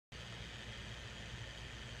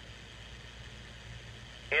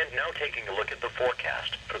Now taking a look at the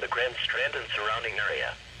forecast for the Grand Strand and surrounding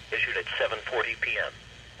area, issued at 7:40 p.m.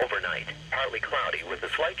 Overnight, partly cloudy with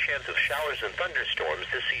a slight chance of showers and thunderstorms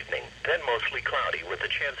this evening, then mostly cloudy with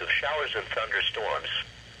a chance of showers and thunderstorms.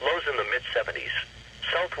 Lows in the mid-70s.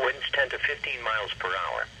 South winds 10 to 15 miles per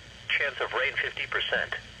hour. Chance of rain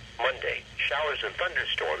 50%. Monday, showers and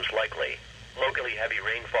thunderstorms likely. Locally heavy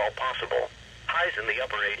rainfall possible. Highs in the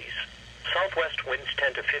upper 80s. Southwest winds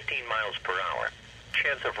 10 to 15 miles per hour.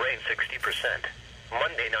 Chance of rain 60%.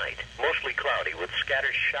 Monday night, mostly cloudy with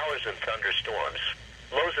scattered showers and thunderstorms.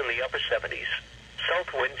 Lows in the upper 70s.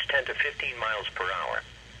 South winds 10 to 15 miles per hour.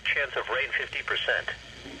 Chance of rain 50%.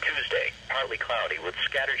 Tuesday, partly cloudy with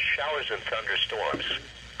scattered showers and thunderstorms.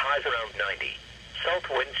 Highs around 90. South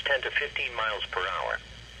winds 10 to 15 miles per hour.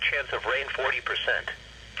 Chance of rain 40%.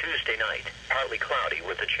 Tuesday night, partly cloudy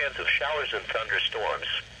with a chance of showers and thunderstorms.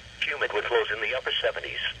 Humid with lows in the upper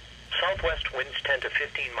 70s. Southwest winds 10 to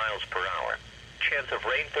 15 miles per hour. Chance of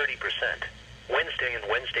rain 30%. Wednesday and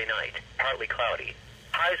Wednesday night, partly cloudy.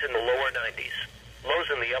 Highs in the lower 90s. Lows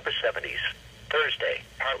in the upper 70s. Thursday,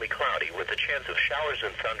 partly cloudy with a chance of showers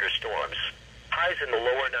and thunderstorms. Highs in the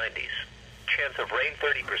lower 90s. Chance of rain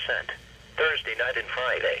 30%. Thursday night and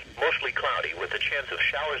Friday, mostly cloudy with a chance of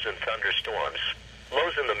showers and thunderstorms.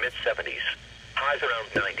 Lows in the mid-70s. Highs around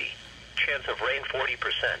 90. Chance of rain 40%.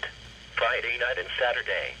 Friday night and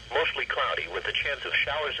Saturday, mostly cloudy with a chance of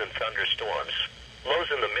showers and thunderstorms. Lows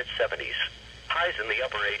in the mid-70s. Highs in the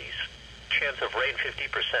upper 80s. Chance of rain 50%.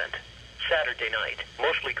 Saturday night,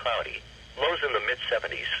 mostly cloudy. Lows in the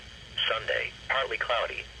mid-70s. Sunday, partly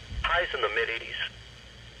cloudy. Highs in the mid-80s.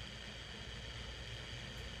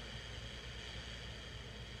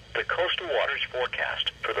 The coastal waters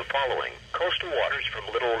forecast for the following. Coastal waters from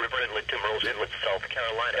Little River Inlet to Merle's Inlet, South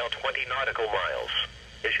Carolina, 20 nautical miles.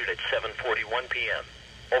 Issued at 7:41 p.m.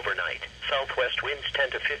 Overnight, southwest winds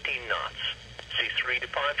 10 to 15 knots. Seas 3 to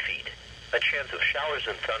 5 feet. A chance of showers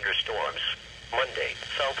and thunderstorms. Monday,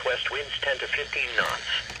 southwest winds 10 to 15 knots.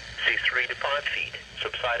 Seas 3 to 5 feet,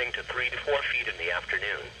 subsiding to 3 to 4 feet in the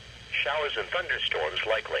afternoon. Showers and thunderstorms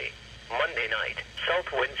likely. Monday night,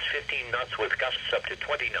 south winds 15 knots with gusts up to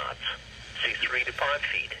 20 knots. Seas 3 to 5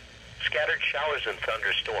 feet. Scattered showers and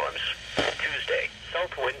thunderstorms. Tuesday,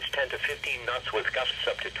 south winds 10 to 15 knots with gusts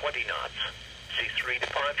up to 20 knots. Seas 3 to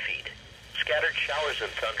 5 feet. Scattered showers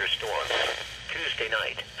and thunderstorms. Tuesday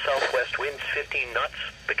night, southwest winds 15 knots,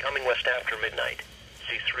 becoming west after midnight.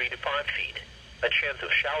 Seas 3 to 5 feet. A chance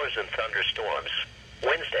of showers and thunderstorms.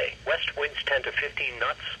 Wednesday, west winds 10 to 15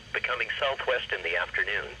 knots, becoming southwest in the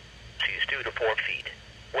afternoon. Seas 2 to 4 feet.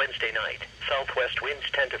 Wednesday night, southwest winds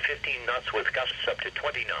 10 to 15 knots with gusts up to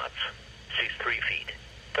 20 knots. Seas 3 feet.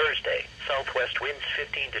 Thursday, southwest winds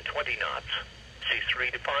 15 to 20 knots. Seas 3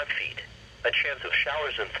 to 5 feet. A chance of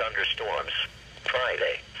showers and thunderstorms.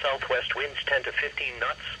 Friday, southwest winds 10 to 15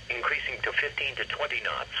 knots, increasing to 15 to 20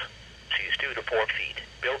 knots. Seas 2 to 4 feet,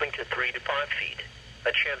 building to 3 to 5 feet.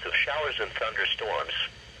 A chance of showers and thunderstorms.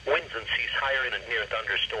 Winds and seas higher in and near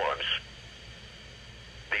thunderstorms.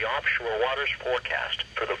 The offshore waters forecast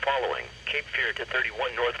for the following. Cape Fear to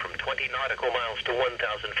 31 north from 20 nautical miles to 1,000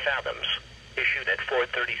 fathoms. Issued at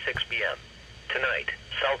 4:36 p.m. Tonight,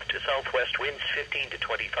 south to southwest winds 15 to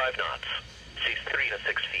 25 knots. Seas 3 to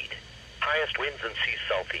 6 feet. Highest winds and seas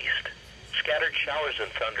southeast. Scattered showers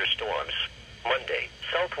and thunderstorms. Monday,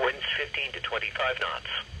 south winds 15 to 25 knots.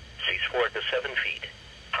 Seas 4 to 7 feet.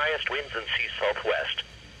 Highest winds and seas southwest.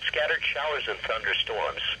 Scattered showers and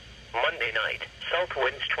thunderstorms. Monday night, south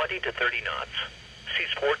winds 20 to 30 knots.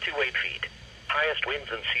 Seas 4 to 8 feet. Highest winds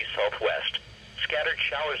and seas southwest. Scattered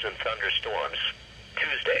showers and thunderstorms.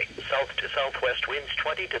 Tuesday, south to southwest winds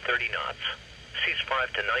 20 to 30 knots. Seas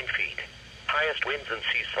 5 to 9 feet. Highest winds and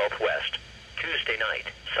seas southwest. Tuesday night,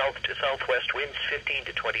 south to southwest winds 15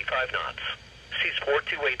 to 25 knots. Seas 4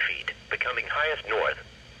 to 8 feet, becoming highest north.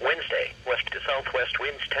 Wednesday, west to southwest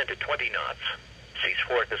winds 10 to 20 knots. Seas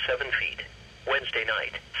 4 to 7 feet. Wednesday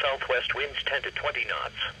night, southwest winds 10 to 20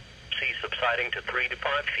 knots. Seas subsiding to 3 to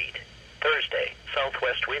 5 feet. Thursday,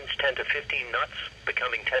 southwest winds 10 to 15 knots,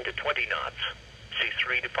 becoming 10 to 20 knots. Seas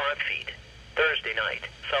 3 to 5 feet. Thursday night,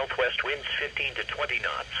 southwest winds 15 to 20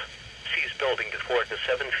 knots. Seas building to 4 to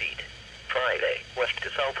 7 feet. Friday, west to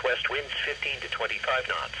southwest winds 15 to 25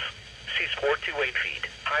 knots. Seas 4 to 8 feet,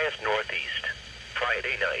 highest northeast.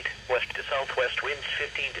 Friday night, west to southwest winds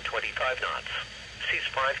 15 to 25 knots. Seas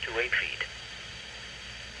 5 to 8 feet.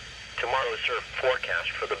 Tomorrow's surf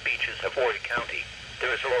forecast for the beaches of Horry County.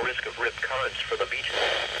 There is a low risk of rip currents for the beaches.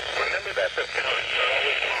 Remember that rip currents are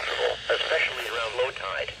always possible, especially around low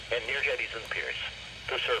tide and near jetties and piers.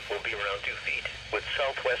 The surf will be around 2 feet, with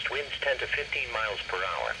southwest winds 10 to 15 miles per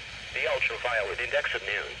hour. The ultraviolet index at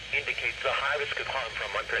noon indicates a high risk of harm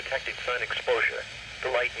from unprotected sun exposure.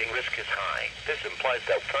 The lightning risk is high. This implies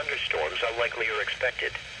that thunderstorms are likely or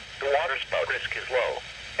expected. The waterspout risk is low.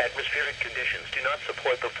 Atmospheric conditions do not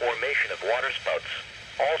support the formation of waterspouts.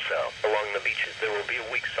 Also, along the beaches there will be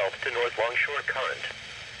a weak south to north longshore current.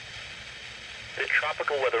 The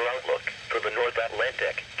tropical weather outlook for the North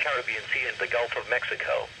Atlantic, Caribbean Sea and the Gulf of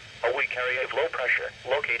Mexico. A weak area of low pressure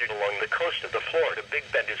located along the coast of the Florida Big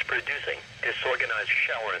Bend is producing disorganized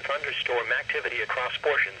shower and thunderstorm activity across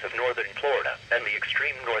portions of northern Florida and the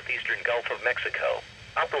extreme northeastern Gulf of Mexico.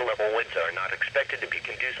 Upper-level winds are not expected to be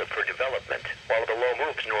conducive for development, while the low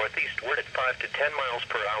moves northeastward at 5 to 10 miles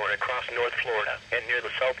per hour across North Florida and near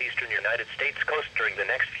the southeastern United States coast during the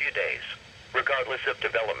next few days. Regardless of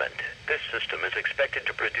development, this system is expected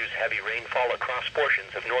to produce heavy rainfall across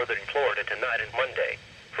portions of northern Florida tonight and Monday.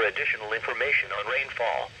 For additional information on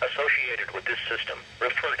rainfall associated with this system,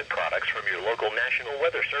 refer to products from your local National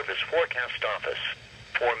Weather Service forecast office.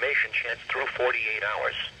 Formation chance through 48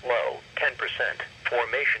 hours, low, 10%.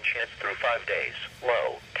 Formation chance through 5 days,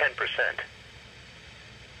 low, 10%.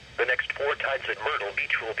 The next 4 tides at Myrtle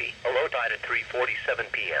Beach will be a low tide at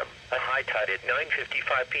 3:47 p.m., a high tide at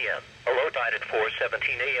 9:55 p.m., a low tide at 4:17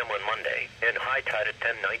 a.m. on Monday, and high tide at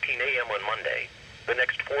 10:19 a.m. on Monday. The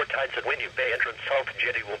next 4 tides at Windy Bay Entrance South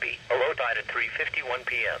Jetty will be a low tide at 3:51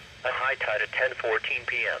 p.m., a high tide at 10:14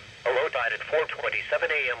 p.m., a low tide at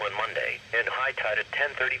 4:27 a.m. on Monday, and high tide at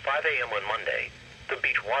 10:35 a.m. on Monday. The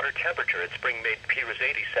beach water temperature at Spring-Made Pier is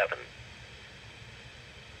 87.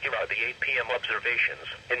 Here are the 8 p.m. observations.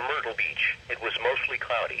 In Myrtle Beach, it was mostly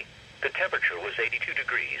cloudy. The temperature was 82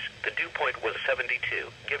 degrees. The dew point was 72,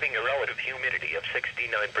 giving a relative humidity of 69%.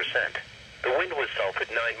 The wind was south at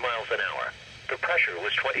 9 miles an hour. The pressure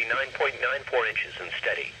was 29.94 inches and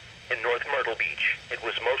steady. In North Myrtle Beach, it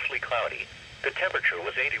was mostly cloudy. The temperature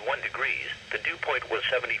was 81 degrees. The dew point was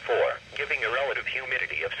 74, giving a relative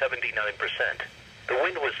humidity of 79%. The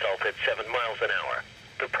wind was south at 7 miles an hour.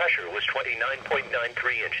 The pressure was 29.93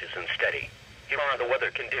 inches and steady. Here are the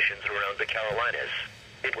weather conditions around the Carolinas.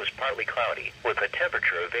 It was partly cloudy, with a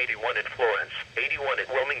temperature of 81 at Florence, 81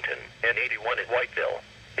 at Wilmington, and 81 at Whiteville.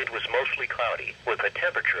 It was mostly cloudy, with a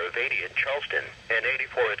temperature of 80 at Charleston, and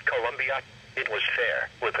 84 at Columbia. It was fair,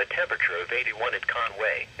 with a temperature of 81 at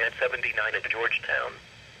Conway, and 79 at Georgetown.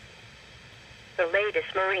 The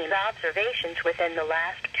latest marine observations within the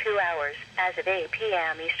last 2 hours, as of 8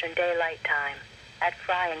 p.m. Eastern Daylight Time. At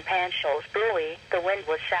Frying Pan Shoals Buoy, the wind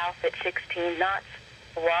was south at 16 knots.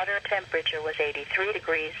 Water temperature was 83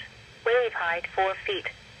 degrees. Wave height 4 feet.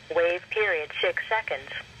 Wave period 6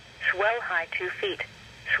 seconds. Swell height 2 feet.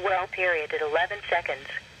 Swell period at 11 seconds.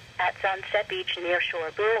 At Sunset Beach near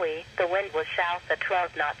Shore Buoy, the wind was south at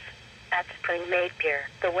 12 knots. At Spring-Made Pier,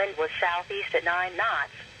 the wind was southeast at 9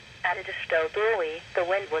 knots. At Edisto Buoy, the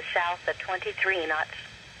wind was south at 23 knots.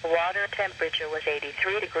 Water temperature was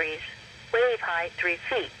 83 degrees. Wave height 3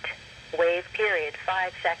 feet. Wave period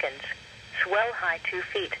 5 seconds. Swell height 2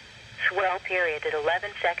 feet. Swell period at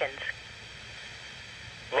 11 seconds.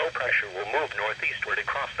 Low pressure will move northeastward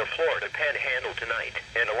across the Florida Panhandle tonight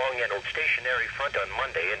and along an old stationary front on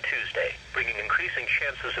Monday and Tuesday, bringing increasing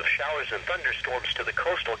chances of showers and thunderstorms to the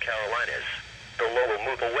coastal Carolinas. The low will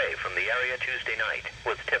move away from the area Tuesday night,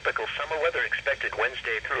 with typical summer weather expected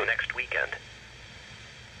Wednesday through next weekend.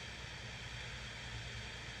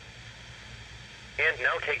 And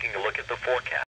now taking a look at the forecast.